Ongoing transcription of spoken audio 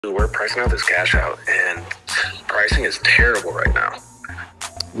We're pricing out this cash out, and pricing is terrible right now.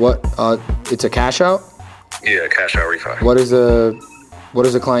 What? It's a cash out? Yeah, cash out refi. What does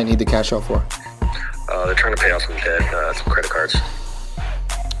the client need the cash out for? They're trying to pay off some debt, some credit cards.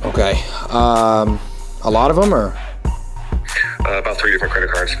 Okay. A lot of them, or? About 3 different credit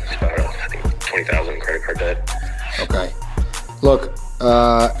cards. It's about, I think, 20,000 credit card debt. Okay. Look,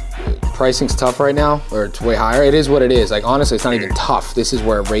 pricing's tough right now, or it's way higher. It is what it is. Like, honestly, it's not even tough. This is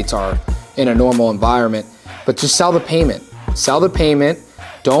where rates are in a normal environment. But just sell the payment. Sell the payment.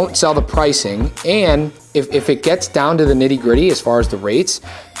 Don't sell the pricing. And if it gets down to the nitty gritty as far as the rates,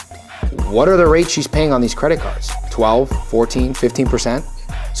 what are the rates she's paying on these credit cards? 12, 14, 15%?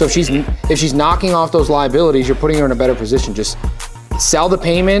 So if she's knocking off those liabilities, you're putting her in a better position. Just sell the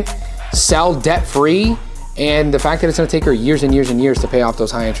payment, sell debt-free, and the fact that it's gonna take her years and years and years to pay off those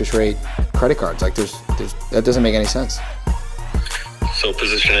high interest rate credit cards, like that doesn't make any sense. So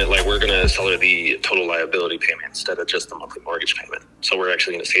position it like we're gonna sell her the total liability payment instead of just the monthly mortgage payment. So we're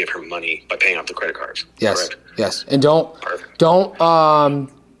actually gonna save her money by paying off the credit cards. Yes, correct? yes. And don't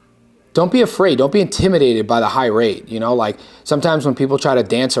be afraid. Don't be intimidated by the high rate. You know, like sometimes when people try to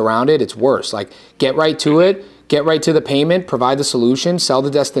dance around it, it's worse. Like get right to it, get right to the payment, provide the solution, sell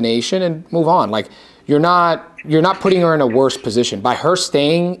the destination, and move on. Like you're not putting her in a worse position. By her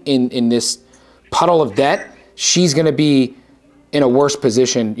staying in this puddle of debt, she's gonna be in a worse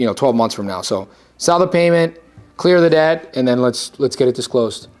position, 12 months from now. So sell the payment, clear the debt, and then let's get it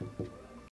disclosed.